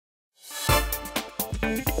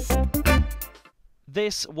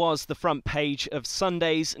This was the front page of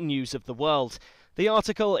Sunday's News of the World. The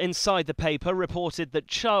article inside the paper reported that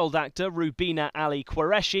child actor Rubina Ali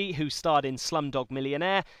Qureshi, who starred in Slumdog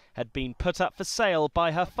Millionaire, had been put up for sale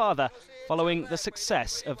by her father following the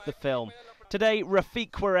success of the film. Today,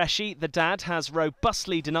 Rafiq Qureshi, the dad, has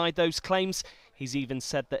robustly denied those claims. He's even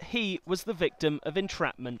said that he was the victim of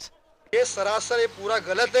entrapment.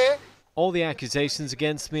 All the accusations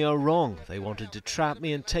against me are wrong. They wanted to trap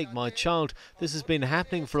me and take my child. This has been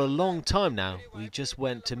happening for a long time now. We just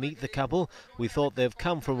went to meet the couple. We thought they've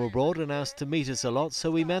come from abroad and asked to meet us a lot,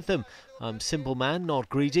 so we met them. I'm a simple man, not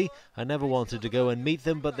greedy. I never wanted to go and meet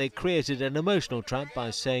them, but they created an emotional trap by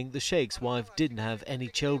saying the Sheikh's wife didn't have any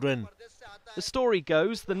children. The story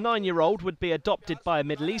goes the 9-year-old would be adopted by a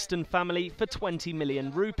Middle Eastern family for 20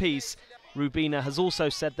 million rupees. Rubina has also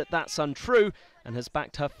said that that's untrue and has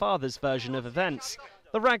backed her father's version of events.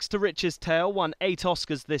 The rags to riches tale won 8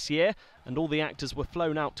 Oscars this year, and all the actors were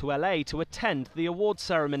flown out to LA to attend the awards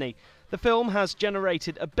ceremony. The film has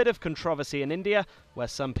generated a bit of controversy in India, where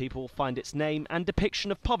some people find its name and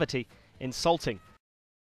depiction of poverty insulting.